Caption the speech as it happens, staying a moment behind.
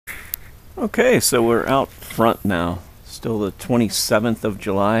Okay, so we're out front now. Still the 27th of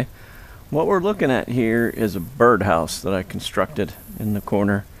July. What we're looking at here is a birdhouse that I constructed in the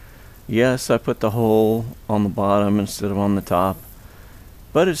corner. Yes, I put the hole on the bottom instead of on the top,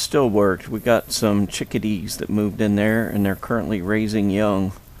 but it still worked. We got some chickadees that moved in there and they're currently raising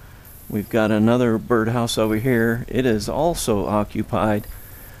young. We've got another birdhouse over here. It is also occupied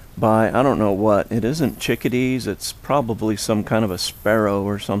by, I don't know what. It isn't chickadees, it's probably some kind of a sparrow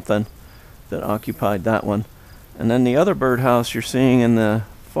or something that occupied that one. And then the other birdhouse you're seeing in the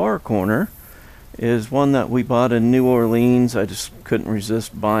far corner is one that we bought in New Orleans. I just couldn't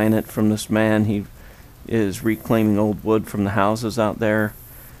resist buying it from this man. He is reclaiming old wood from the houses out there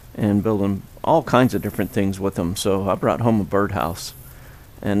and building all kinds of different things with them. So I brought home a birdhouse.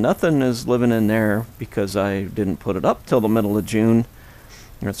 And nothing is living in there because I didn't put it up till the middle of June.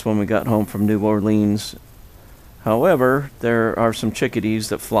 That's when we got home from New Orleans. However, there are some chickadees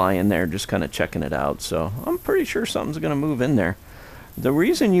that fly in there just kind of checking it out, so I'm pretty sure something's going to move in there. The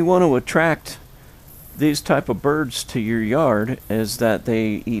reason you want to attract these type of birds to your yard is that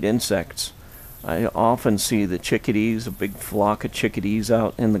they eat insects. I often see the chickadees, a big flock of chickadees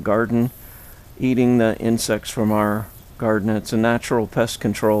out in the garden, eating the insects from our garden. It's a natural pest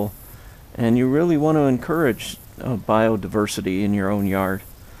control, and you really want to encourage biodiversity in your own yard,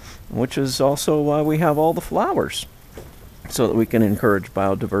 which is also why we have all the flowers, so that we can encourage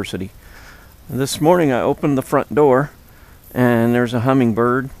biodiversity. This morning I opened the front door and there's a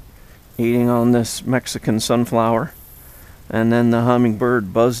hummingbird eating on this Mexican sunflower, and then the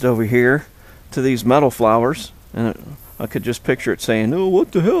hummingbird buzzed over here to these metal flowers, and I could just picture it saying, "Oh,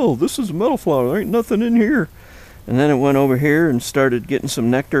 what the hell, this is a metal flower, there ain't nothing in here." And then it went over here and started getting some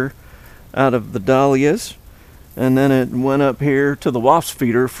nectar out of the dahlias. And then it went up here to the wasp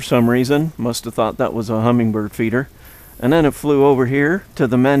feeder for some reason. Must have thought that was a hummingbird feeder. And then it flew over here to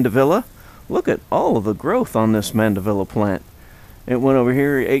the mandevilla. Look at all of the growth on this mandevilla plant. It went over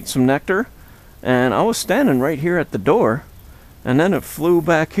here, ate some nectar, and I was standing right here at the door. And then it flew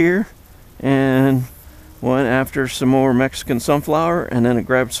back here and went after some more Mexican sunflower, and then it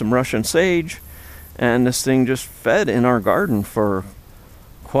grabbed some Russian sage. And this thing just fed in our garden for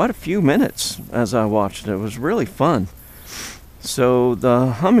quite a few minutes as I watched it. It was really fun. So the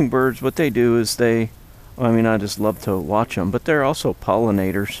hummingbirds, what they do is I just love to watch them, but they're also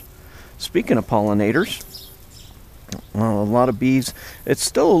pollinators. Speaking of pollinators, a lot of bees. It's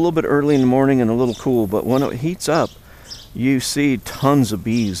still a little bit early in the morning and a little cool, but when it heats up, you see tons of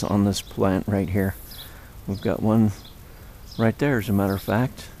bees on this plant right here. We've got one right there, as a matter of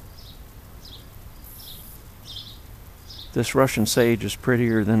fact. This Russian sage is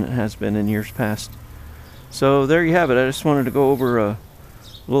prettier than it has been in years past. So there you have it. I just wanted to go over a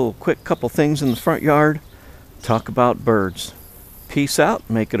little quick couple things in the front yard, talk about birds. Peace out.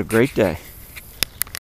 Make it a great day.